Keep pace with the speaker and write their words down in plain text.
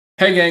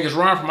Hey gang, it's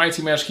Ron from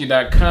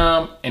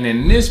ITMasterKey.com, and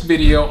in this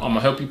video, I'm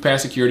gonna help you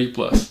pass Security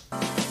Plus.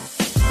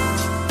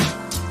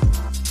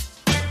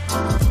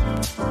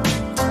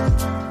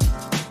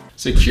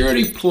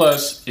 Security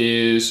Plus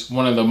is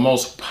one of the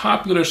most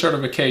popular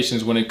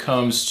certifications when it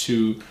comes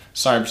to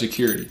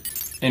cybersecurity.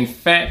 In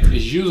fact,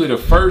 it's usually the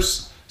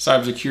first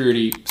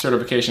cybersecurity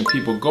certification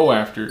people go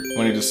after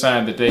when they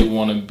decide that they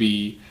want to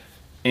be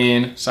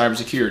in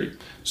cybersecurity.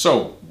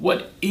 So,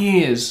 what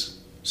is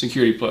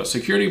Security Plus?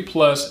 Security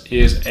Plus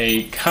is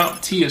a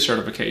CompTIA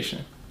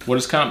certification. What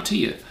is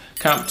CompTIA?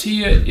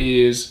 CompTIA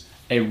is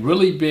a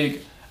really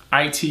big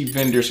IT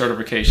vendor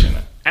certification.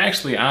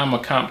 Actually, I'm a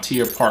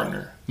CompTIA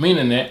partner,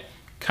 meaning that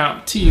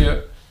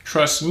CompTIA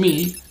trusts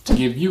me to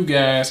give you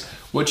guys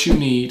what you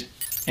need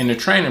in the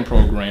training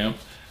program,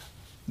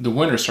 the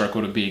winner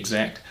circle to be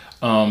exact,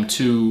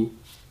 to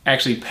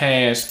actually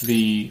pass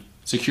the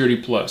Security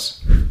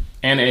Plus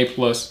and A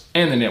Plus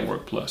and the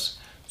Network Plus.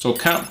 So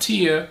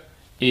CompTIA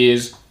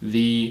is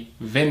the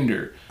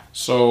vendor.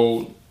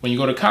 So when you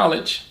go to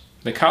college,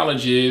 the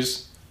college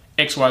is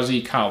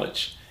XYZ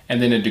College.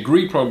 And then the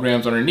degree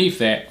programs underneath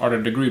that are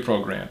the degree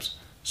programs.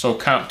 So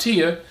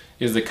CompTIA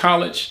is the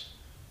college,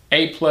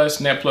 A Plus,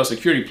 Net Plus,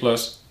 Security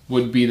Plus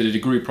would be the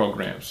degree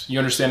programs. You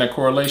understand that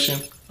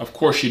correlation? Of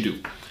course you do.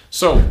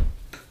 So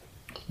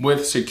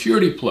with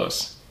Security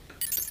Plus,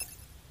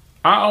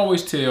 I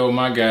always tell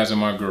my guys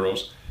and my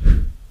girls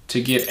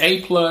to get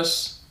A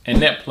Plus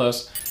and Net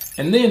Plus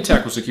and then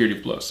tackle Security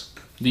Plus.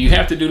 Do you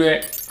have to do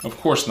that? Of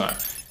course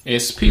not.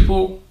 It's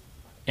people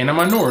in a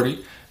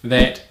minority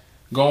that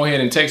go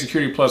ahead and take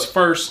Security Plus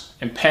first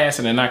and pass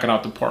it and knock it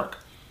out the park.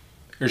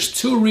 There's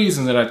two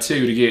reasons that I tell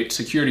you to get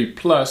Security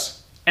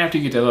Plus after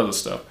you get that other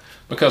stuff.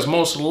 Because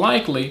most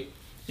likely,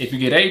 if you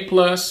get A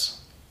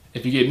Plus,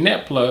 if you get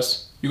Net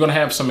Plus, you're gonna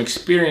have some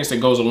experience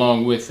that goes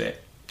along with that.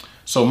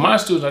 So my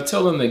students, I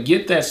tell them to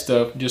get that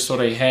stuff just so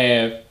they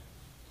have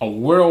a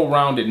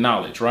well-rounded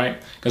knowledge,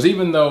 right? Because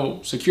even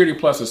though Security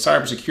Plus is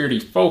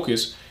cybersecurity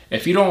focused,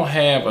 if you don't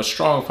have a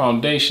strong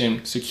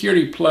foundation,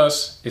 Security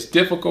Plus is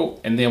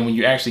difficult. And then when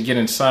you actually get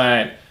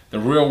inside the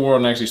real world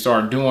and actually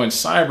start doing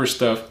cyber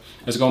stuff,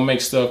 it's gonna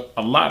make stuff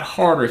a lot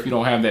harder if you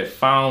don't have that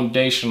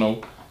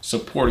foundational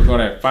support, if you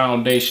don't have that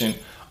foundation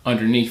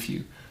underneath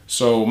you.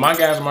 So my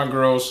guys and my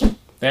girls,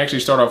 they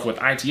actually start off with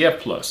ITF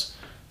Plus.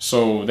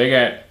 So they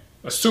got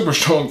a super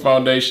strong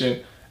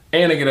foundation,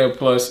 and they get A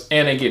Plus,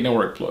 and they get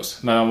Network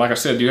Plus. Now, like I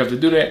said, do you have to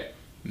do that?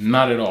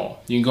 Not at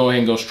all. You can go ahead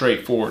and go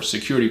straight for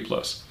Security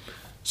Plus.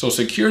 So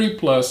Security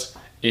Plus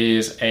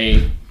is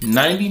a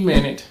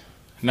 90-minute,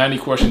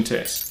 90-question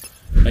test.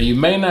 Now, you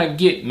may not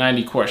get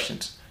 90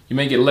 questions. You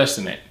may get less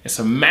than that. It's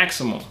a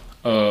maximum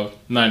of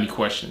 90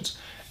 questions.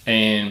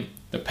 And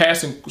the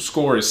passing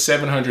score is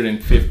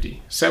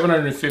 750.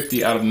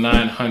 750 out of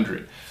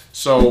 900.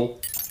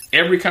 So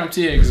every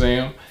CompTIA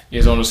exam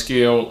is on a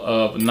scale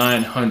of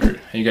 900.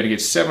 And you got to get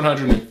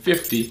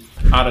 750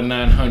 out of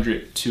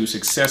 900 to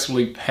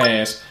successfully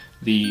pass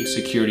the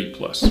Security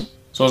Plus.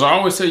 So as I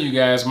always tell you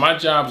guys, my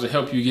job is to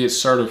help you get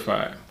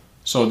certified.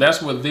 So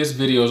that's what this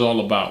video is all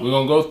about. We're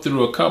going to go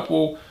through a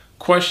couple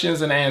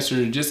questions and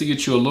answers just to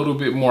get you a little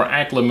bit more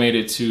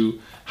acclimated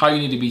to how you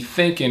need to be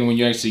thinking when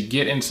you actually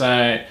get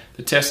inside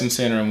the testing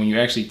center and when you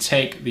actually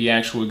take the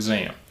actual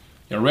exam.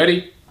 You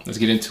ready? Let's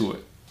get into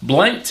it.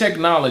 Blank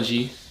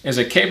technology is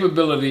a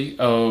capability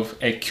of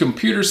a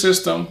computer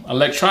system,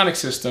 electronic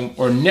system,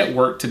 or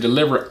network to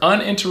deliver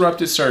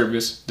uninterrupted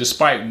service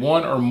despite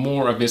one or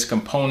more of its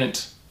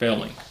components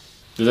failing.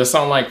 Does that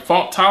sound like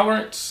fault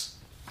tolerance,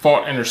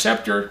 fault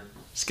interceptor,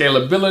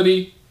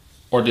 scalability,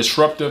 or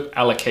disruptive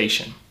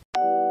allocation?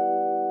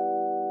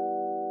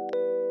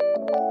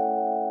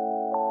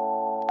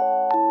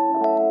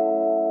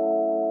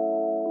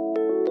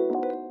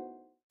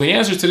 The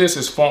answer to this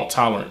is fault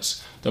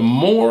tolerance. The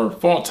more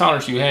fault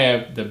tolerance you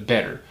have, the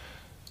better.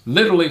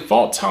 Literally,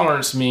 fault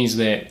tolerance means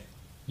that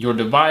your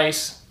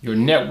device, your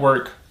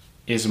network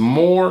is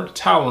more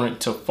tolerant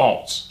to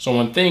faults. So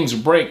when things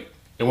break,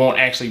 it won't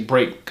actually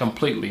break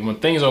completely. When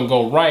things don't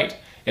go right,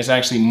 it's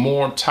actually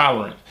more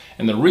tolerant.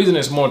 And the reason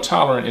it's more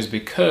tolerant is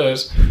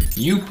because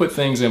you put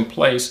things in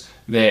place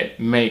that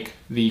make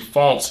the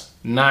faults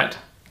not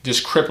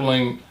just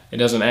crippling. It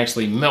doesn't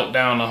actually melt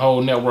down the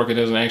whole network. It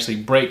doesn't actually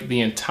break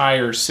the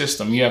entire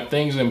system. You have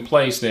things in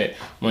place that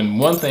when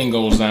one thing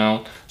goes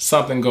down,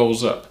 something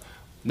goes up.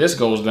 This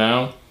goes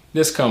down,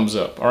 this comes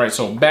up. All right,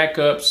 so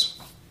backups,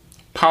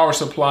 power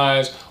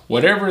supplies,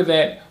 whatever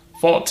that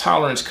fault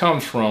tolerance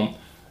comes from,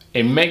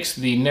 it makes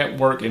the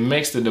network, it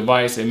makes the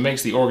device, it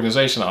makes the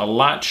organization a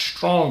lot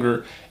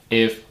stronger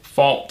if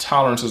fault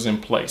tolerance is in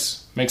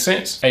place. Make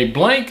sense? A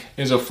blank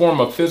is a form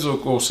of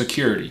physical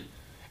security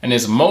and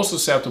is most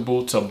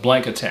susceptible to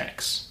blank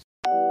attacks.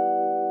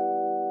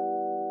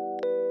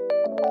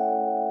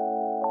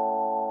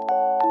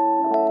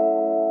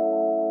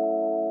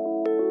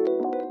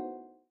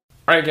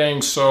 All right,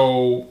 gang,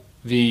 so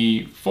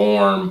the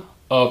form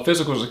of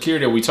physical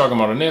security that we're talking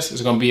about in this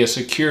is going to be a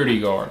security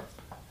guard.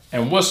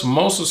 And what's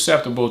most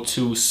susceptible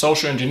to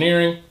social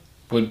engineering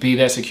would be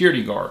that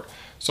security guard.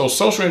 So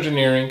social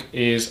engineering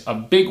is a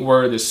big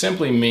word that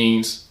simply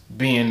means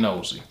being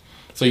nosy.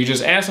 So you're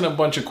just asking a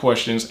bunch of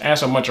questions,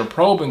 ask a bunch of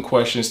probing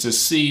questions to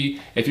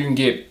see if you can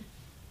get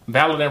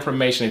valid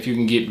information, if you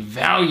can get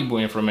valuable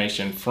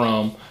information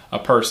from a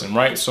person,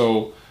 right?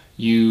 So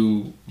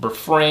you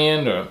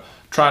befriend or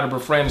try to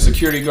befriend a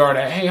security guard.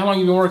 Hey, how long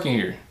you been working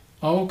here?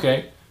 Oh,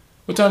 okay.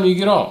 What time do you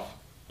get off?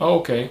 Oh,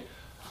 okay.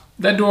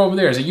 That door over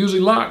there, is it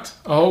usually locked?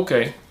 Oh,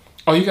 okay.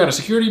 Oh, you got a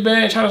security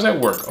badge? How does that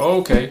work? Oh,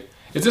 okay.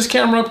 Is this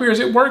camera up here, is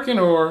it working?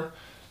 Or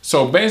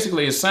so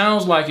basically it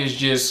sounds like it's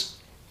just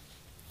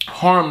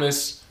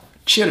harmless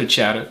chitter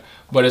chatter,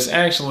 but it's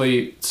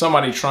actually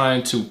somebody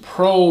trying to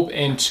probe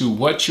into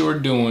what you're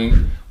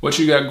doing, what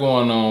you got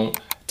going on,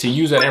 to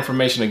use that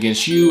information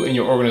against you and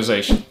your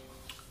organization.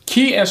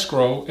 Key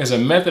escrow is a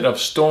method of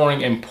storing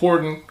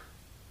important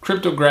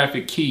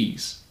cryptographic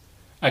keys.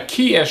 A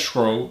key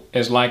escrow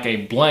is like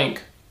a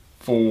blank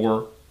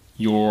for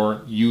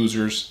your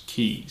user's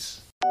keys.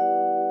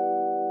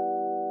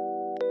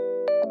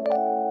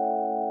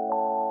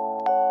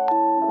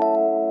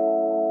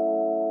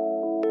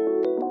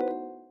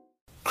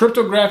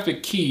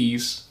 Cryptographic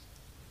keys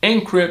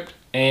encrypt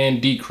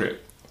and decrypt.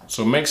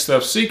 So make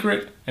stuff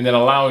secret and then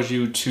allows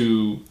you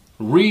to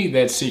read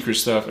that secret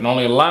stuff, and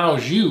only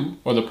allows you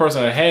or the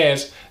person that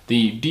has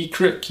the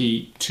decrypt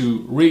key to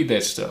read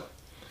that stuff.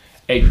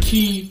 A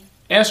key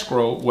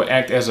escrow would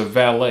act as a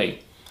valet.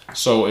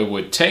 So it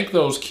would take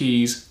those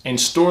keys and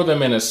store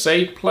them in a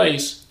safe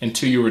place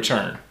until you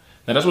return.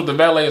 Now that's what the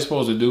valet is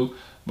supposed to do,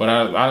 but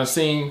I've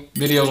seen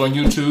videos on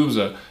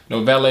YouTube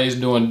of valets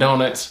doing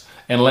donuts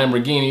and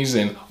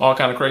Lamborghinis and all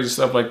kind of crazy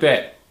stuff like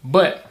that.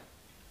 But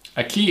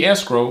a key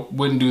escrow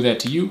wouldn't do that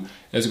to you.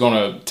 It's going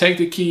to take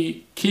the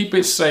key, keep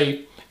it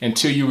safe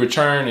until you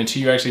return,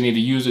 until you actually need to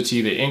use it to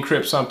either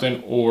encrypt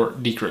something or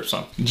decrypt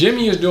something.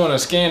 Jimmy is doing a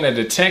scan that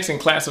detects and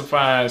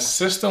classifies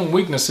system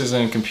weaknesses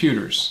in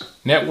computers,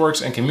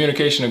 networks, and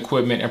communication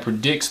equipment and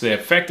predicts the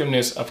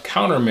effectiveness of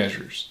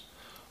countermeasures.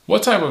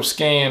 What type of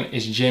scan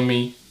is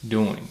Jimmy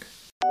doing?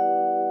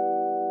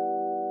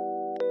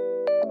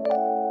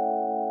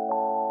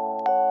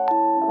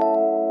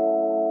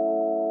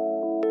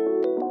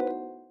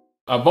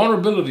 A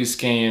vulnerability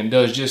scan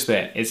does just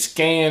that. It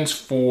scans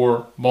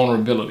for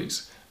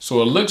vulnerabilities.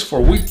 So it looks for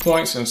weak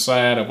points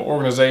inside of an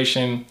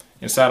organization,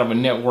 inside of a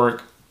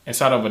network,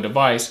 inside of a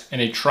device,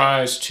 and it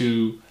tries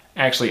to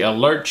actually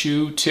alert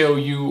you, tell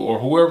you, or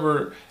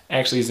whoever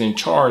actually is in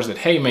charge that,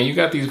 hey man, you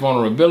got these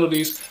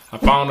vulnerabilities. I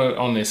found it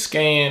on this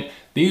scan.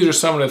 These are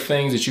some of the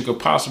things that you could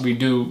possibly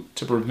do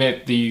to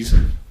prevent these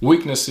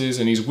weaknesses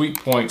and these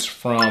weak points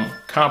from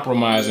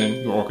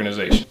compromising your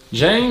organization.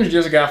 James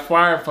just got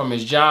fired from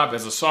his job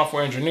as a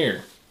software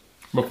engineer.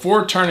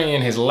 Before turning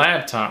in his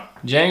laptop,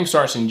 James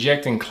starts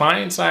injecting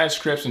client-side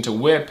scripts into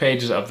web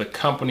pages of the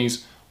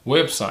company's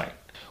website.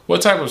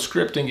 What type of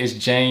scripting is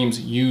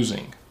James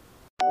using?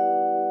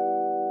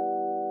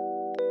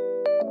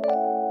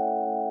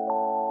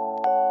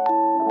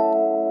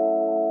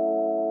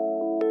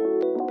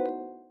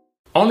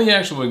 On the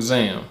actual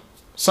exam,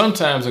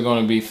 sometimes they're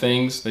going to be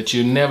things that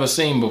you've never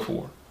seen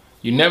before.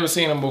 You've never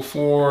seen them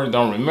before,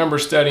 don't remember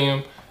studying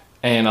them,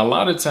 and a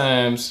lot of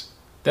times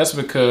that's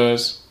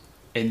because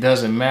it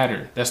doesn't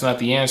matter. That's not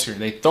the answer.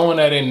 They're throwing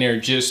that in there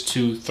just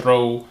to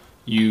throw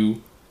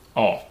you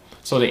off.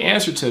 So the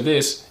answer to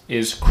this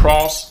is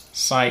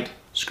cross-site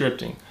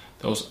scripting.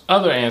 Those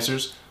other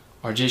answers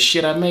are just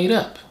shit I made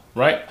up,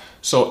 right?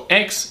 So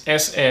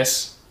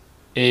XSS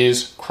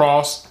is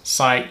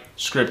cross-site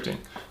scripting.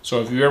 So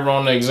if you're ever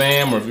on the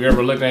exam or if you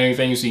ever look at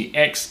anything, you see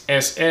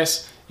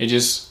XSS, it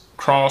just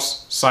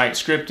cross-site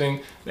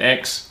scripting. The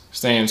X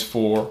stands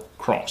for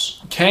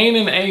cross. Cain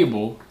and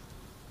Abel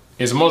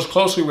is most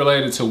closely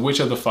related to which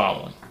of the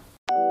following?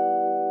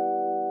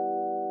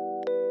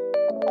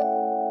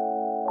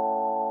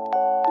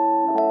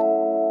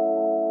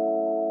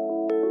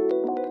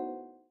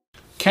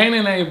 Cain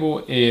and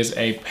Abel is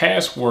a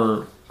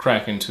password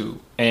cracking tool.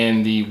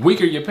 And the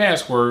weaker your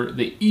password,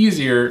 the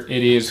easier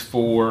it is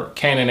for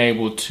Cain and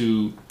Abel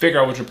to figure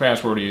out what your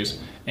password is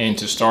and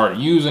to start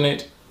using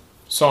it,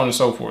 so on and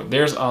so forth.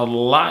 There's a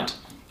lot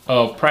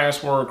of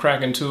password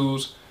cracking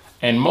tools,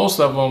 and most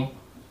of them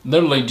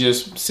literally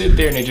just sit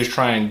there and they just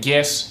try and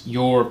guess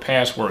your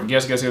password.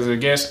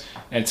 Guess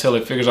until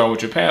it figures out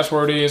what your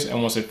password is.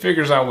 And once it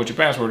figures out what your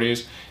password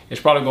is,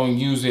 it's probably going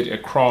to use it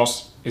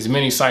across as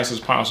many sites as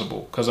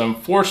possible. Because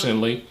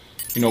unfortunately,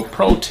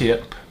 pro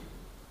tip,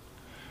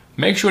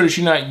 make sure that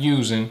you're not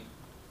using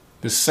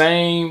the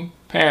same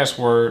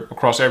password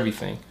across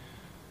everything.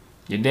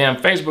 Your damn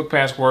Facebook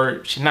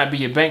password should not be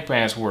your bank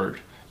password.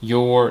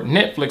 Your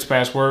Netflix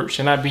password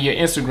should not be your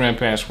Instagram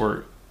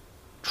password.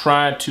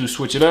 Try to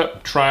switch it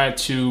up. Try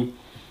to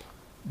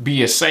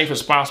be as safe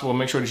as possible.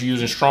 Make sure that you're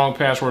using strong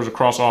passwords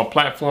across all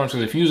platforms.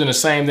 Because if you're using the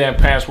same damn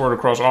password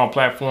across all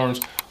platforms,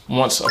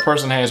 once a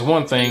person has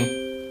one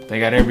thing, they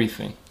got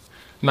everything.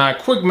 Now, a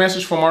quick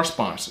message from our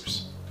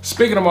sponsors.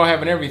 Speaking about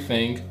having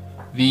everything,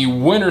 The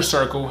Winner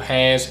Circle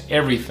has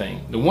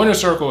everything. The Winner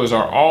Circle is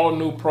our all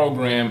new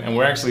program, and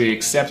we're actually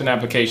accepting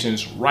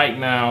applications right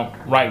now.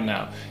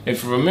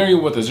 If you're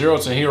familiar with the Zero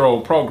to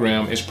Hero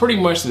program, it's pretty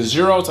much the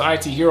Zero to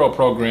IT Hero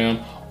program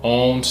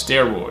on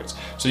steroids.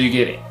 So you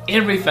get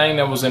everything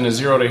that was in the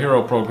Zero to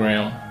Hero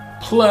program,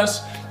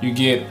 plus you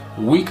get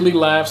weekly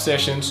live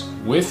sessions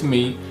with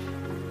me,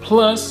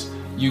 plus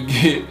you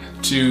get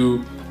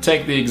to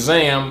take the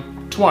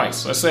exam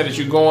twice. Let's say that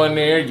you go in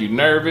there, you're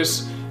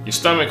nervous, your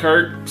stomach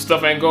hurt,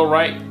 stuff ain't go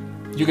right,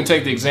 you can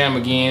take the exam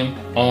again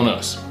on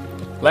us.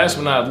 Last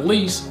but not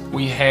least,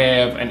 we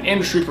have an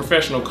industry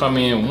professional come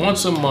in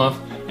once a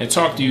month and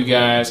talk to you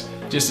guys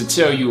just to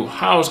tell you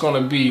how it's going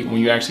to be when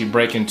you actually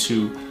break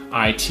into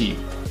IT.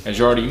 As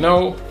you already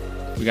know,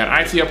 we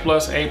got IT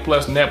Plus, A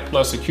Plus, Net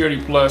Plus,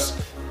 Security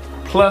Plus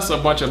a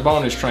bunch of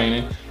bonus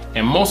training,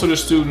 and most of the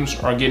students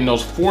are getting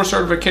those 4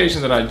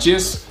 certifications that I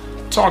just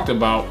talked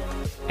about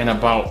in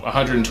about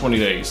 120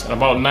 days,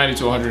 about 90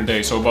 to 100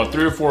 days, so about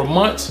 3 or 4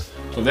 months.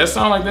 So if that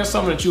sounds like that's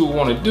something that you would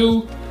want to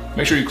do,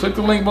 make sure you click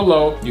the link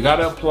below. You got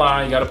to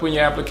apply, you got to put in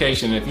your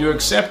application, and if you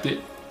accept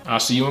it, I'll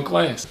see you in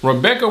class.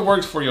 Rebecca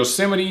works for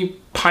Yosemite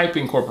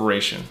Piping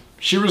Corporation.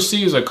 She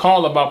receives a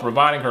call about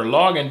providing her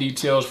login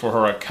details for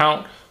her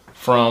account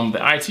from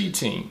the IT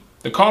team.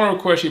 The caller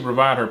requests she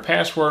provide her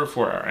password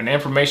for an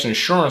information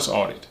assurance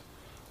audit.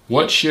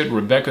 What should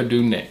Rebecca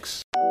do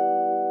next?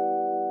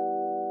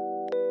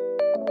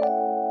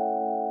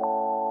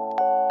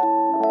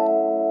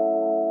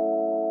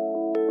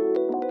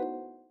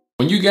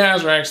 When you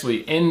guys are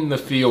actually in the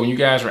field, when you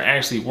guys are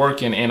actually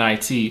working in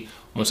IT,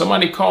 when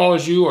somebody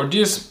calls you, or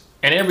just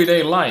in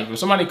everyday life, if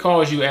somebody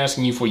calls you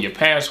asking you for your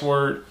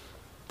password,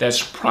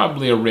 that's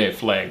probably a red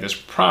flag. That's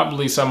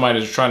probably somebody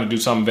that's trying to do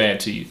something bad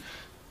to you.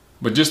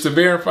 But just to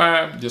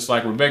verify, just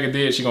like Rebecca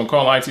did, she's gonna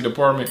call the IT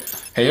department.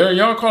 Hey,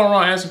 y'all calling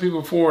around asking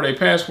people for their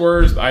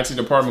passwords? The IT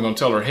department gonna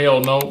tell her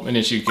hell no, and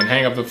then she can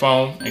hang up the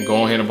phone and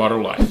go ahead about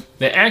her life.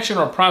 The action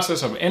or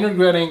process of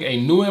integrating a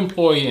new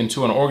employee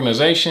into an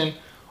organization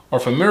or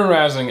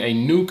familiarizing a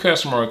new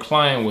customer or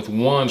client with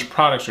one's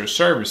products or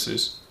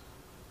services.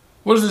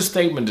 What does this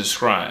statement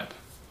describe?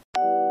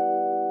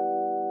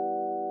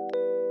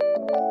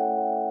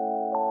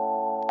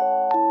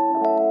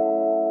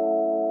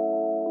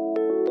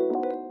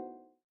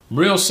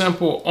 Real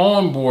simple,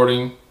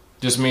 onboarding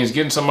just means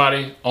getting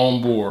somebody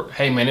on board.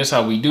 Hey man, this is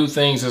how we do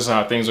things, this is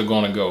how things are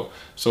gonna go.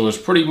 So it's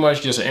pretty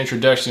much just an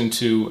introduction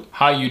to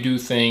how you do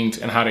things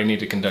and how they need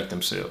to conduct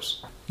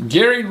themselves.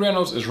 Gary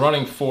Reynolds is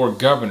running for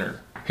governor.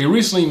 He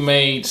recently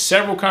made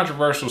several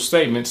controversial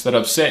statements that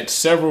upset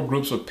several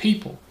groups of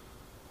people.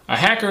 A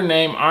hacker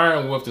named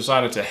Iron Wolf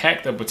decided to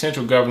hack the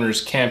potential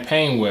governor's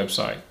campaign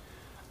website.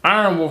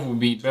 Iron Wolf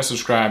would be best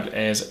described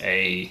as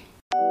a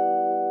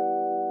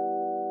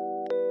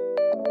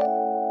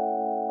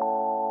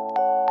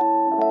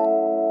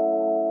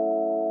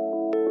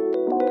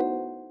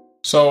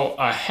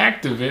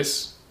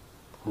hacktivist,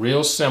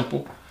 real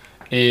simple,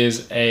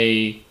 is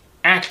a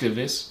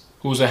activist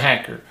who's a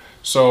hacker.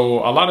 So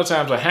a lot of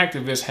times a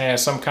hacktivist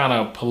has some kind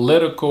of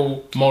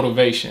political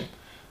motivation.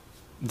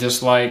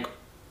 Just like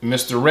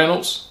Mr.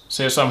 Reynolds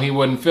said something he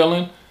wasn't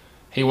feeling,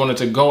 he wanted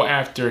to go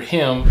after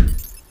him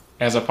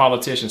as a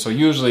politician. So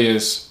usually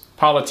it's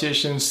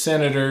politicians,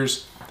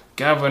 senators,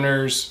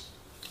 governors,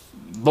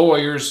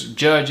 lawyers,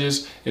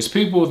 judges. It's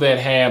people that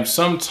have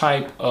some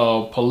type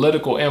of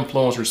political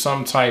influence or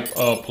some type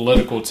of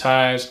political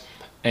ties.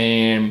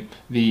 And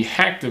the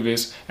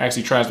hacktivist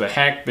actually tries to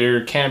hack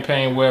their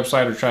campaign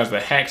website or tries to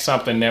hack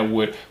something that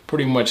would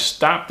pretty much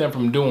stop them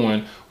from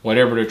doing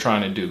whatever they're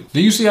trying to do.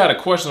 Do you see how the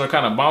questions are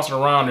kind of bouncing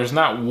around? There's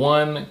not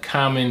one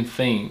common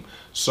theme.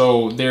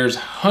 So there's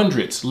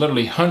hundreds,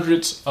 literally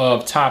hundreds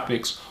of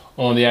topics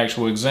on the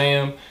actual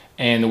exam.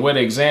 And the way the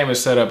exam is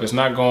set up, it's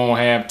not going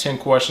to have 10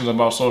 questions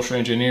about social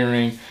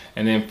engineering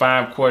and then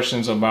 5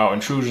 questions about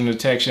intrusion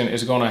detection.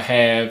 It's going to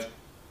have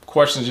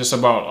questions just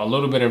about a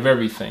little bit of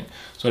everything.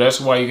 So that's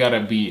why you got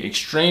to be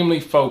extremely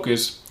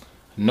focused,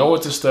 know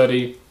what to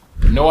study,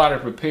 know how to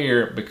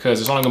prepare, because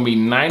it's only going to be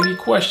 90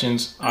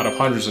 questions out of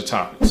hundreds of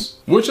topics.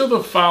 Which of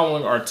the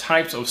following are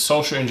types of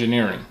social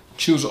engineering?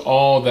 Choose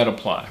all that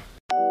apply.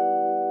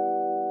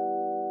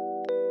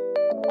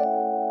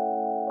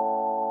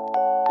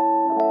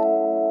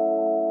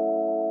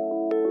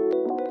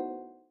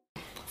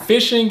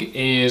 Phishing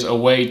is a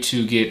way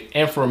to get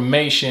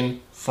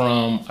information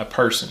from a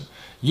person,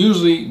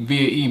 usually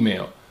via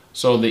email.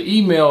 So the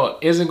email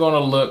isn't going to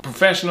look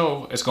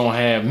professional. It's going to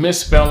have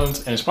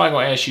misspellings, and it's probably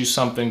going to ask you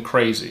something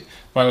crazy. It's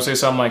probably going to say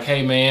something like,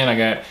 hey man, I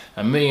got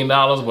 $1 million,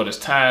 but it's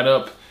tied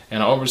up in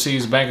an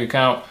overseas bank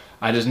account.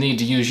 I just need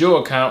to use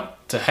your account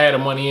to have the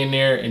money in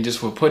there, and just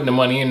for putting the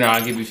money in there,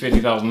 I'll give you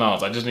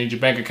 $50,000. I just need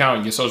your bank account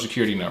and your social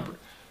security number.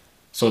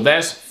 So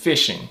that's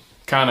phishing,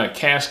 kind of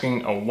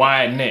casting a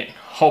wide net,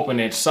 hoping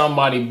that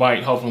somebody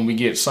bite, hoping we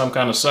get some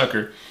kind of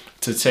sucker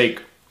to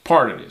take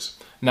part of this.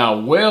 Now,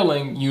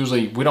 whaling,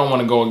 usually we don't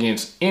want to go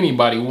against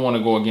anybody. We want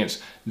to go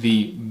against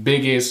the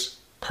biggest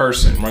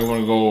person, right? We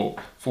want to go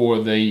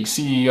for the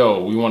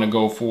CEO. We want to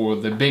go for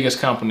the biggest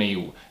company.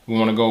 We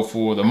want to go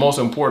for the most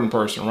important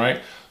person, right?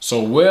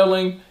 So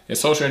whaling is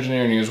social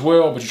engineering as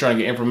well, but you're trying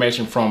to get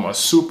information from a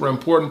super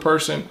important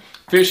person.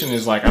 Phishing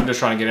is like, I'm just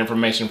trying to get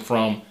information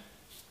from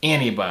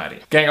anybody.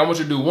 Gang, I want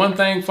you to do one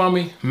thing for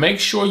me. Make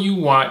sure you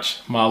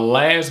watch my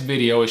last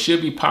video. It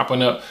should be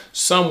popping up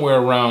somewhere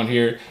around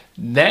here.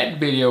 That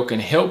video can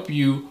help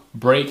you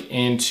break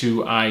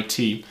into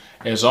IT.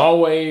 As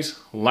always,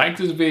 like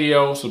this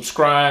video,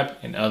 subscribe,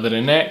 and other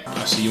than that,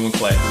 I'll see you in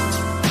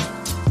class.